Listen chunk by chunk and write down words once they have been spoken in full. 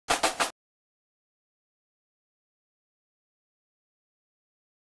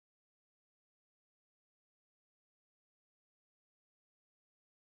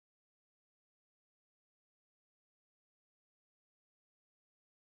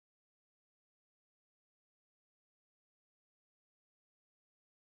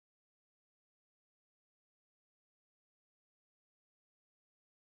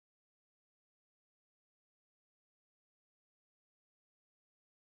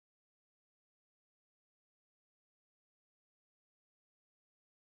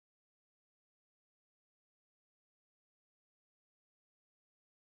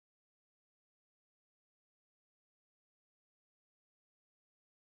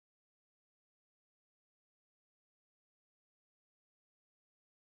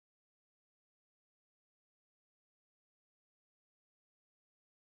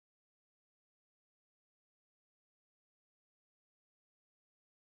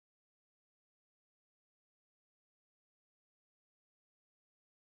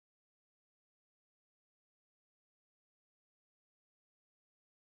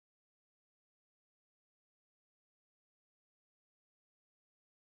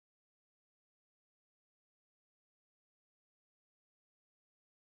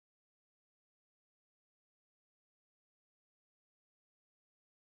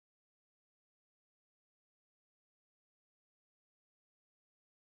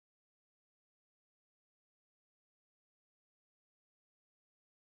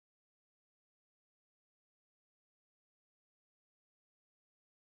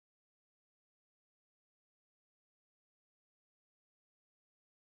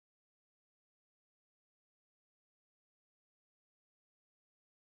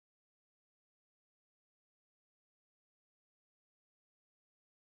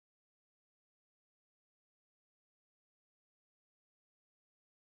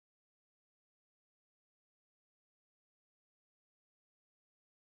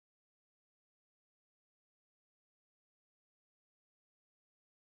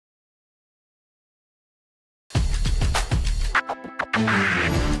morning,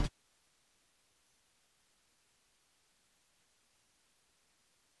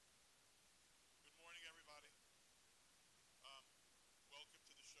 everybody. Welcome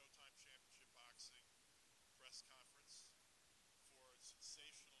to the Showtime Championship Boxing press conference for a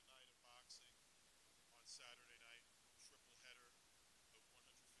sensational night of boxing on Saturday night. Triple header of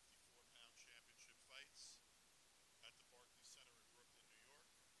 154-pound championship fights at the Barclays Center in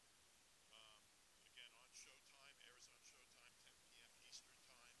Brooklyn, New York. Again, on Showtime, airs on Showtime 10 p.m. Eastern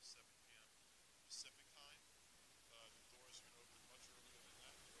Time, 7 p.m. Pacific Time. The doors are going to open much earlier than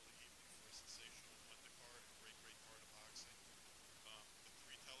that in the early evening for a sensational undercard, a great card of boxing. The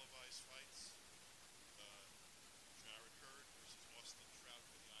three televised fights, Jarrett Hurd versus Austin Trout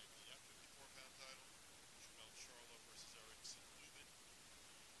for the IBF 54-pound title, Jermell Charlo versus Erickson Lubin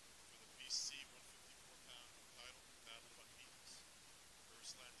for the BC 154-pound title, Battle of Unbeatens,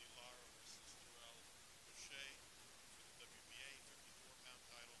 Erislandy Lara versus Jermell Gausha for the WBA 54-pound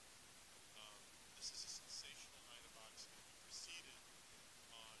title. This is a sensational night of boxing. It will be preceded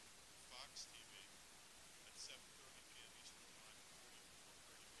on Fox TV at 7:30 p.m. Eastern Time and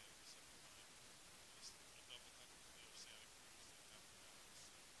 4:30 p.m. Pacific Time. This is a double header for Leo Santa Cruz and after that also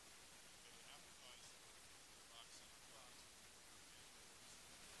get an appetizer for boxing on Fox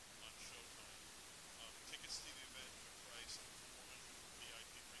on Showtime. Tickets to the event are priced from $400 for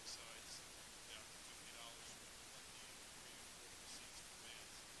VIP ring sides down to $50 for plenty of free and affordable seats for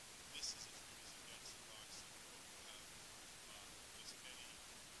fans. This is as good as it gets in boxing. We hope to have as many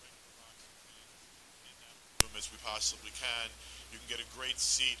regular boxing fans in that room as we possibly can. You can get a great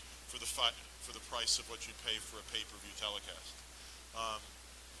seat for the fight for the price of what you pay for a pay-per-view telecast.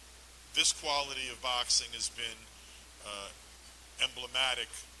 This quality of boxing has been emblematic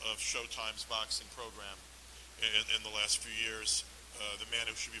of Showtime's boxing program in the last few years. The man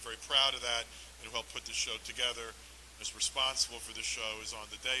who should be very proud of that and who helped put this show together, is responsible for the show, is on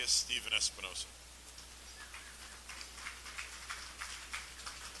the dais, Stephen Espinosa.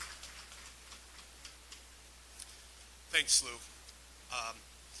 Thanks, Lou.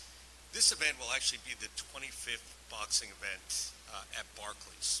 This event will actually be the 25th boxing event at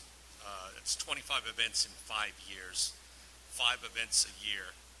Barclays. It's 25 events in 5 years, 5 events a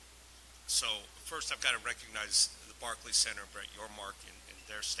year. So first I've got to recognize the Barclays Center, Brett Yormark, and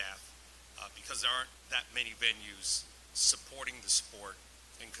their staff, because there aren't that many venues supporting the sport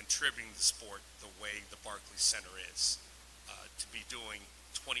and contributing to the sport the way the Barclays Center is. To be doing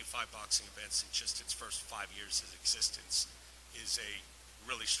 25 boxing events in just its first 5 years of existence is a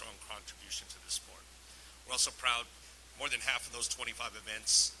really strong contribution to the sport. We're also proud more than half of those 25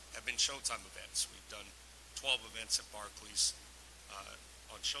 events have been Showtime events. We've done 12 events at Barclays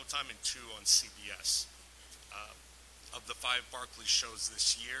on Showtime and 2 on CBS. Of the 5 Barclays shows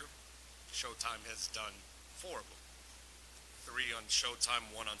this year, Showtime has done 4 of them. 3 on Showtime,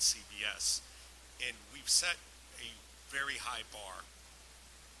 1 on CBS. And we've set a very high bar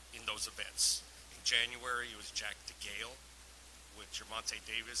in those events. In January, it was Jack DeGale with Germonta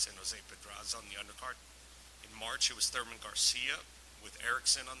Davis and Jose Pedraza on the undercard. In March, it was Thurman Garcia with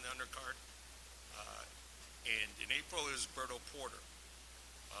Erickson on the undercard. And in April, it was Berto Porter,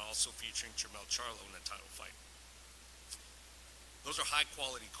 also featuring Jermell Charlo in the title fight. Those are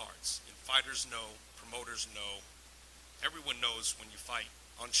high-quality cards, and fighters know, promoters know, everyone knows when you fight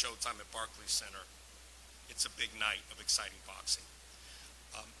on Showtime at Barclays Center, it's a big night of exciting boxing.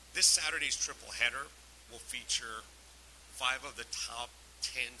 This Saturday's triple header will feature 5 of the top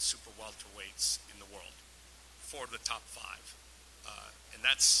 10 super welterweights in the world, 4 of the top 5. And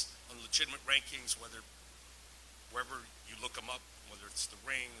that's on legitimate rankings, wherever you look them up, whether it's The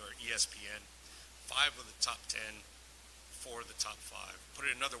Ring or ESPN. 5 of the top 10, 4 of the top 5. Put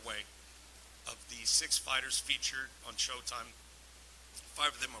it another way, of the 6 fighters featured on Showtime,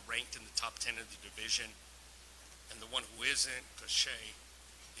 5 of them are ranked in the top 10 of the division, and the one who isn't, Gausha,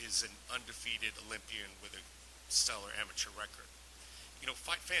 is an undefeated Olympian with a stellar amateur record. You know,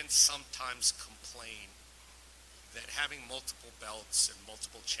 fight fans sometimes complain that having multiple belts and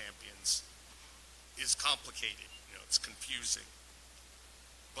multiple champions is complicated. You know, it's confusing.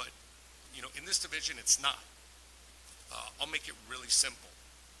 But, you know, in this division, it's not. I'll make it really simple.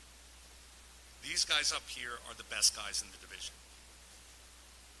 These guys up here are the best guys in the division.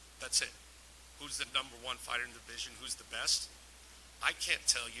 That's it. Who's the number 1 fighter in the division? Who's the best? I can't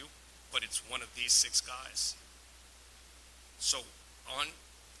tell you, but it's one of these 6 guys. So on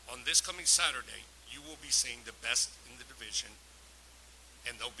this coming Saturday, you will be seeing the best in the division,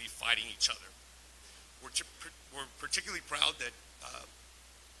 and they'll be fighting each other. We're particularly proud that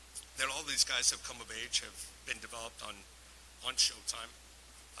all these guys have come of age, have been developed on Showtime.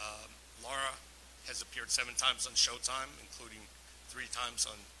 Lara has appeared 7 times on Showtime, including 3 times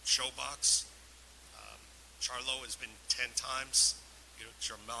on Showbox. Charlo has been 10 times. You know,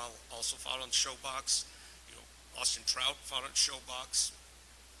 Jermell also fought on Showbox. You know, Austin Trout fought on Showbox.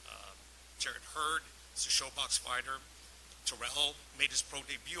 Jarrett Hurd is a Showbox fighter. Terrell made his pro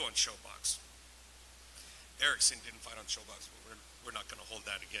debut on Showbox. Erickson didn't fight on Showbox, but we're not going to hold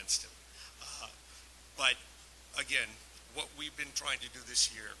that against him. But again, what we've been trying to do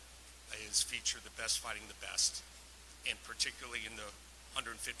this year is feature the best fighting the best, and particularly in the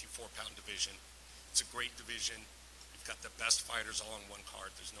 154-pound division. It's a great division. We've got the best fighters all on one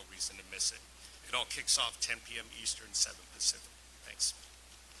card. There's no reason to miss it. It all kicks off 10 p.m. Eastern, 7 Pacific. Thanks.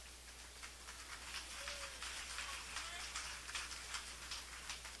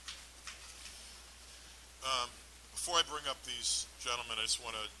 Before I bring up these gentlemen, I just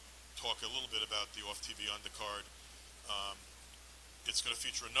want to talk a little bit about the off-TV undercard. It's going to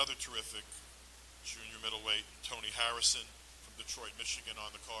feature another terrific junior middleweight, Tony Harrison from Detroit, Michigan,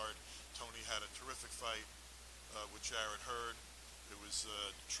 on the card. Tony had a terrific fight with Jarrett Hurd. It was a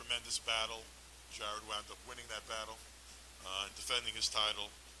tremendous battle. Jarrett wound up winning that battle and defending his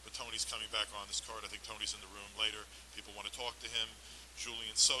title. But Tony's coming back on this card. I think Tony's in the room later. People want to talk to him.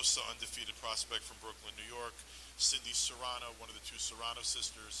 Julian Sosa, undefeated prospect from Brooklyn, New York. Cindy Serrano, one of the 2 Serrano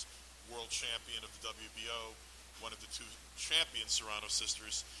sisters, world champion of the WBO, one of the 2 champion Serrano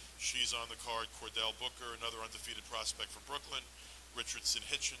sisters. She's on the card. Cordell Booker, another undefeated prospect from Brooklyn. Richardson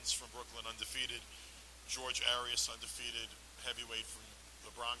Hitchens from Brooklyn, undefeated. George Arias, undefeated heavyweight from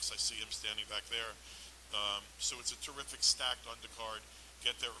the Bronx. I see him standing back there. So it's a terrific stacked undercard.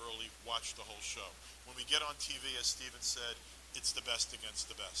 Get there early, watch the whole show. When we get on TV, as Steven said, it's the best against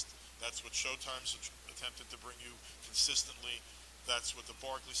the best. That's what Showtime's attempted to bring you consistently. That's what the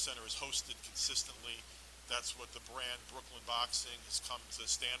Barclays Center has hosted consistently. That's what the brand Brooklyn Boxing has come to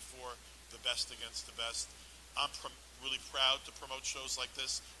stand for, the best against the best. I'm really proud to promote shows like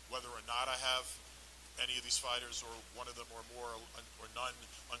this, whether or not I have any of these fighters or one of them or more or none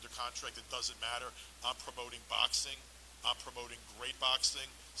under contract. It doesn't matter. I'm promoting boxing. I'm promoting great boxing.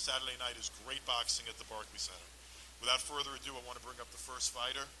 Saturday night is great boxing at the Barclays Center. Without further ado, I want to bring up the first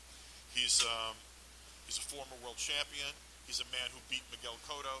fighter. He's a former world champion. He's a man who beat Miguel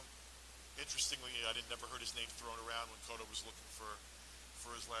Cotto. Interestingly, I never heard his name thrown around when Cotto was looking for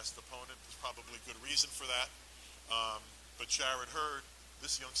his last opponent. There's probably a good reason for that. But Jarrett Hurd,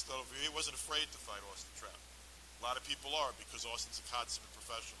 this youngster over here, he wasn't afraid to fight Austin Trout. A lot of people are, because Austin's a consummate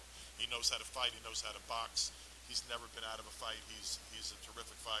professional. He knows how to fight. He knows how to box. He's never been out of a fight. He's a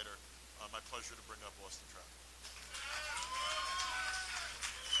terrific fighter. My pleasure to bring up Austin Trout.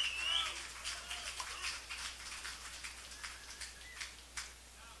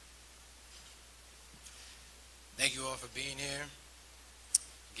 Thank you all for being here.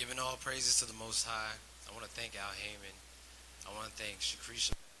 Giving all praises to the Most High. I want to thank Al Heyman. I want to thank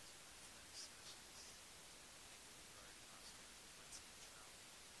Shakrisha.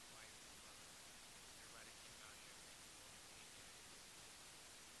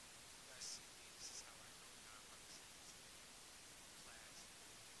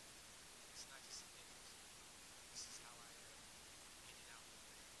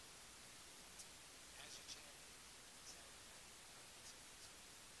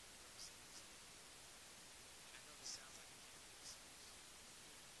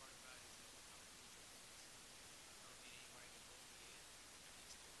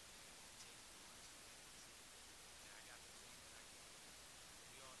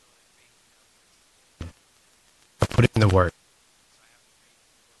 Put in the work.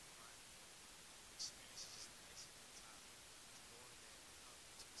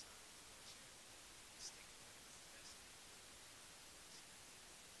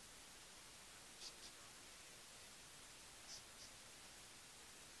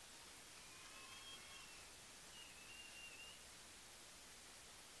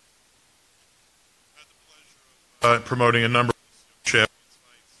 Promoting a number of champions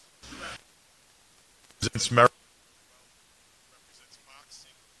fights. Represents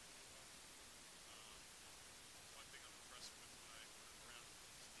boxing. One thing I'm impressed with when I heard around these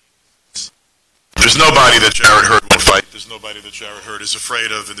teams. There's nobody that Jarrett Hurd won't fight. There's nobody that Jarrett Hurd is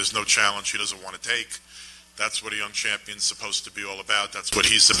afraid of, and there's no challenge he doesn't want to take. That's what a young champion's supposed to be all about. That's what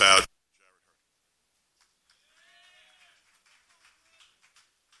he's about.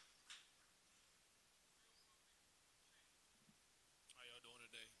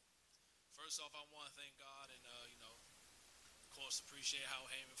 First off, I want to thank God and, of course, appreciate Al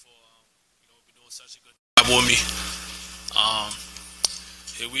Heyman for, been doing such a good job with me.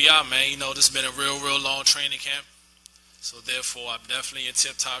 Here we are, man. This has been a real long training camp. So, therefore, I'm definitely in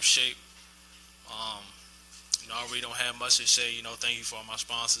tip-top shape. I really don't have much to say. Thank you for all my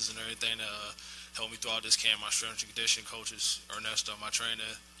sponsors and everything that helped me throughout this camp. My strength and conditioning coaches, Ernesto, my trainer.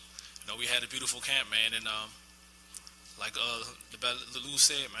 We had a beautiful camp, man, and like Lou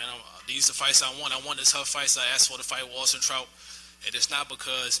said, man, these are the fights I want. I want the tough fights. I asked for the fight with Austin Trout, and it's not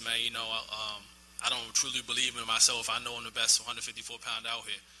because, man, I don't truly believe in myself. I know I'm the best 154-pound out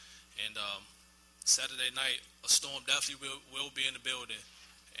here, and Saturday night, a storm definitely will be in the building.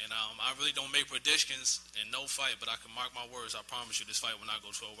 And I really don't make predictions in no fight, but I can mark my words. I promise you this fight will not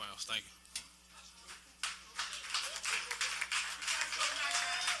go 12 rounds. Thank you.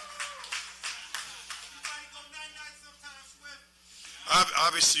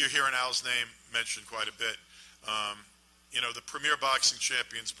 Obviously, you're hearing Al's name mentioned quite a bit. The Premier Boxing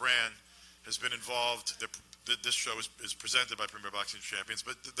Champions brand has been involved. This show is presented by Premier Boxing Champions,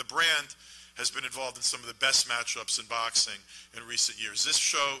 but the brand has been involved in some of the best matchups in boxing in recent years. This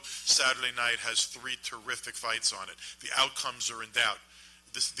show, Saturday night, has 3 terrific fights on it. The outcomes are in doubt.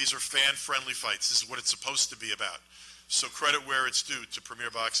 These are fan-friendly fights. This is what it's supposed to be about. So credit where it's due to Premier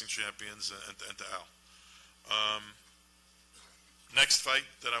Boxing Champions and to Al. Next fight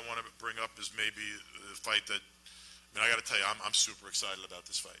that I want to bring up is maybe the fight that, I got to tell you, I'm super excited about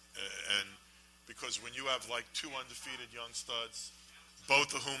this fight. And because when you have like 2 undefeated young studs,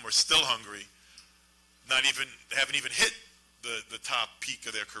 both of whom are still hungry, haven't even hit the top peak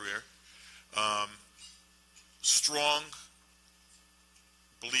of their career, strong,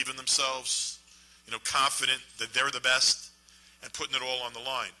 believe in themselves, confident that they're the best, and putting it all on the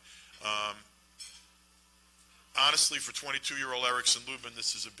line. Honestly, for 22-year-old Erickson Lubin,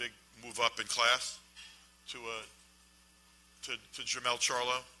 this is a big move up in class to Jermell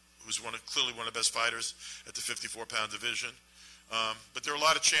Charlo, who's clearly one of the best fighters at the 54-pound division. But there are a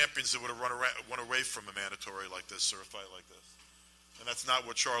lot of champions that would have run away from a mandatory like this or a fight like this. And that's not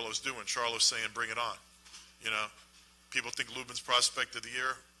what Charlo's doing. Charlo's saying, bring it on. People think Lubin's Prospect of the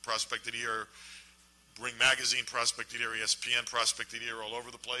Year, Ring Magazine Prospect of the Year, ESPN Prospect of the Year, all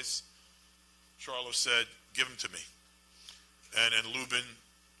over the place. Charlo said, give him to me. And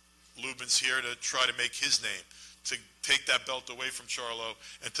Lubin's here to try to make his name, to take that belt away from Charlo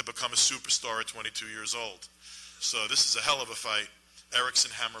and to become a superstar at 22 years old. So this is a hell of a fight.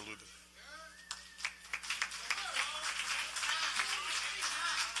 Erickson Hammer Lubin.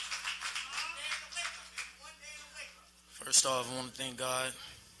 First off, I want to thank God.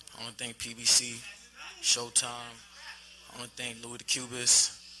 I want to thank PBC, Showtime. I want to thank Louis the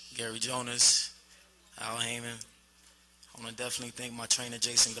Cubist, Gary Jonas, Al Heyman. I want to definitely thank my trainer,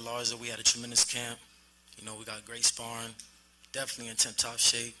 Jason Galarza. We had a tremendous camp. We got great sparring, definitely in tip-top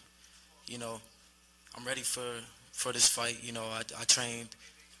shape. I'm ready for this fight. I trained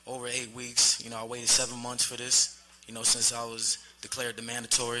over 8 weeks. I waited 7 months for this, since I was declared the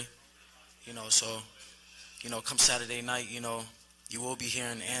mandatory. So, come Saturday night, you will be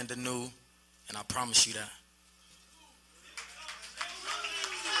hearing and the new, and I promise you that.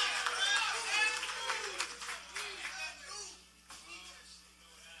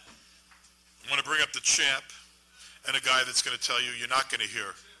 I want to bring up the champ and a guy that's going to tell you you're not going to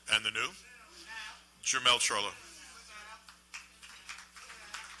hear and the new, Jermell Charlo.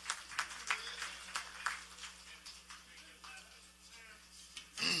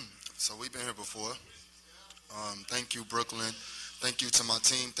 So we've been here before. Thank you, Brooklyn. Thank you to my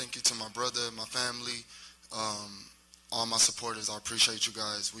team. Thank you to my brother, my family, all my supporters. I appreciate you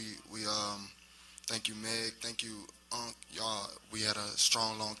guys. We thank you, Meg. Thank you, Unc. Y'all, we had a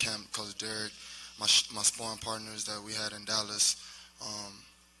strong, long camp. Coach Derek, my sparring partners that we had in Dallas.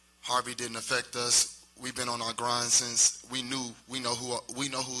 Harvey didn't affect us. We've been on our grind since we know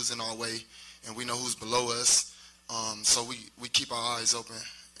who's in our way, and we know who's below us. So we keep our eyes open,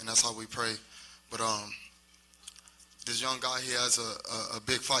 and that's how we pray. But this young guy, he has a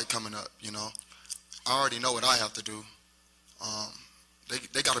big fight coming up. I already know what I have to do.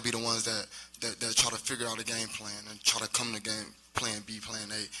 They got to be the ones that try to figure out a game plan and try to come to game plan B,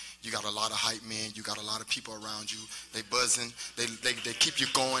 plan A. You got a lot of hype men. You got a lot of people around you. They buzzing. They keep you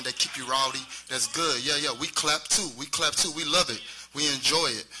going. They keep you rowdy. That's good. Yeah. We clap too. We love it. We enjoy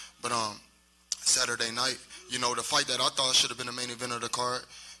it. But Saturday night, the fight that I thought should have been the main event of the card,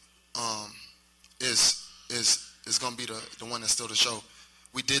 is gonna be the one that's still the show.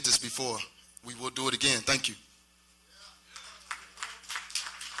 We did this before. We will do it again. Thank you.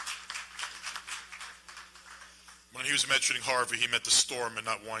 When he was mentioning Harvey, he meant the Storm and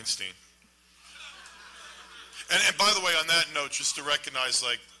not Weinstein. And by the way, on that note, just to recognize,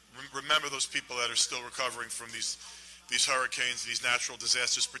 remember those people that are still recovering from these hurricanes, these natural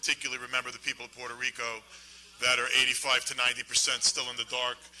disasters. Particularly remember the people of Puerto Rico that are 85 to 90% still in the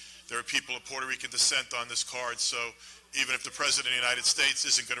dark. There are people of Puerto Rican descent on this card, so even if the President of the United States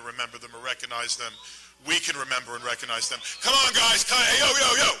isn't going to remember them or recognize them, we can remember and recognize them. Come on, guys. Hey,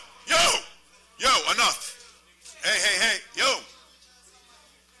 yo, enough. Hey, yo.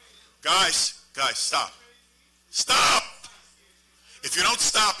 Guys, stop. Stop! If you don't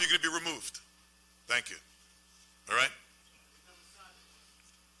stop, you're going to be removed. Thank you. All right?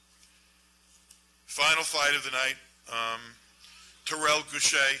 Final fight of the night. Terrell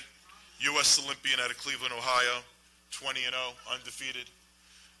Gausha, U.S. Olympian out of Cleveland, Ohio, 20-0, undefeated.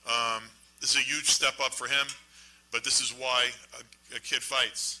 This is a huge step up for him, but this is why a kid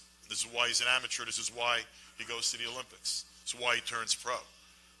fights. This is why he's an amateur. This is why he goes to the Olympics. This is why he turns pro,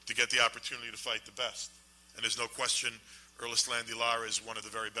 to get the opportunity to fight the best. And there's no question Erislandy Lara is one of the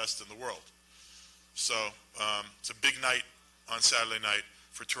very best in the world. So it's a big night on Saturday night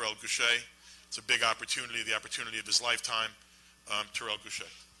for Terrell Gausha. It's a big opportunity, the opportunity of his lifetime. Terrell Gausha.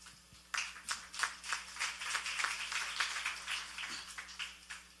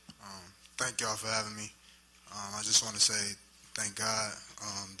 Thank y'all for having me. I just want to say thank God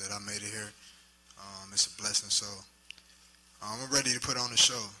that I made it here. It's a blessing. So I'm ready to put on the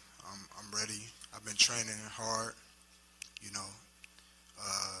show. I'm ready. I've been training hard. You know,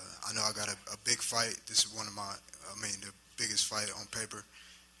 I know I got a big fight. This is one of the biggest fight on paper,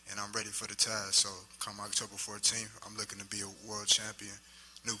 and I'm ready for the task. So come October 14th, I'm looking to be a world champion,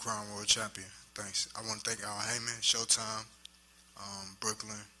 new crown world champion. Thanks. I want to thank Al Heyman, Showtime,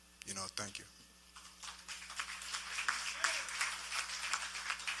 Brooklyn. You know, thank you.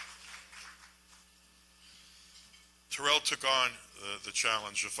 Terrell took on the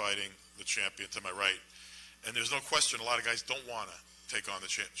challenge of fighting the champion to my right. And there's no question a lot of guys don't want to take on the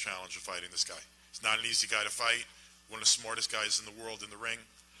challenge of fighting this guy. He's not an easy guy to fight. One of the smartest guys in the world in the ring.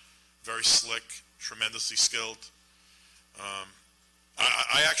 Very slick, tremendously skilled.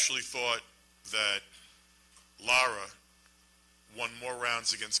 I actually thought that Lara won more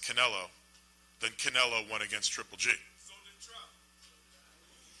rounds against Canelo than Canelo won against Triple G. So did Trout.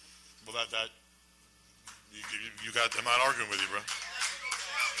 Well, you got, I'm not arguing with you, bro.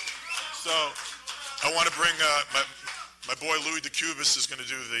 So, I want to bring, my boy Louis the Cubist is going to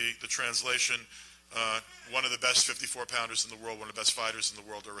do the translation. One of the best 54-pounders in the world, one of the best fighters in the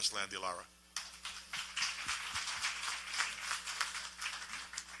world, Erislandy Lara.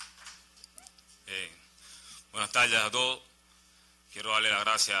 Buenas tardes a todos. Quiero darle las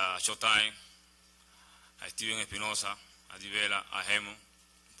gracias a Showtime, a Steven Espinosa, a Divela, a Gemo,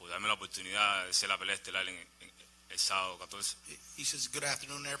 por darme la oportunidad de ser la pelea estelar el sábado 14. He says, good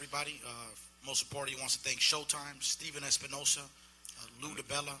afternoon, everybody. Most important, he wants to thank Showtime, Steven Espinosa, Lou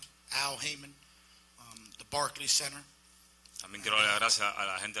DeBella, Al Heyman, the Barclays Center. También quiero darle las gracias a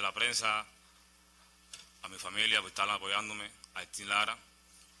la gente de la prensa, a mi familia por estar apoyándome, a Erislandy Lara,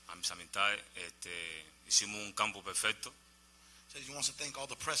 a mis amistades. Hicimos un campo perfecto. Says he wants to thank all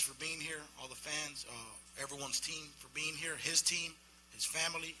the press for being here, all the fans, everyone's team for being here, his team, his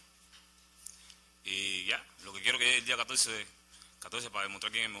family. Y ya, lo que quiero que llegue el día 14 para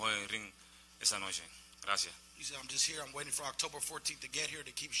demostrar quién es el mejor en el ring esa noche. Gracias. He said, I'm just here, I'm waiting for October 14th to get here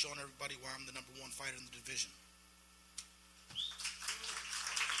to keep showing everybody why I'm the #1 fighter in the division.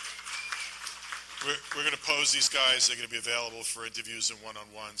 We're going to pose these guys. They're going to be available for interviews and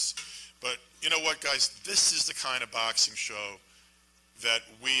one-on-ones. But you know what, guys? This is the kind of boxing show that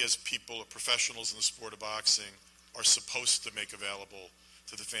we as people, professionals in the sport of boxing, are supposed to make available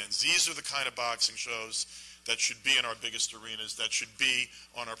to the fans. These are the kind of boxing shows that should be in our biggest arenas, that should be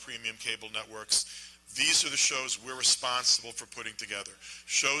on our premium cable networks. These are the shows we're responsible for putting together.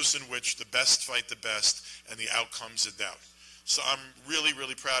 Shows in which the best fight the best and the outcome's in doubt. So I'm really,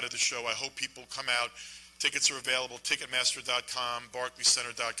 really proud of the show. I hope people come out. Tickets are available, Ticketmaster.com,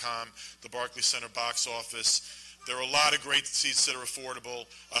 BarclaysCenter.com, the Barclays Center box office. There are a lot of great seats that are affordable.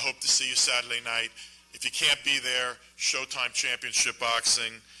 I hope to see you Saturday night. If you can't be there, Showtime Championship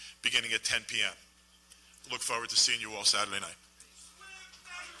Boxing beginning at 10 p.m. Look forward to seeing you all Saturday night.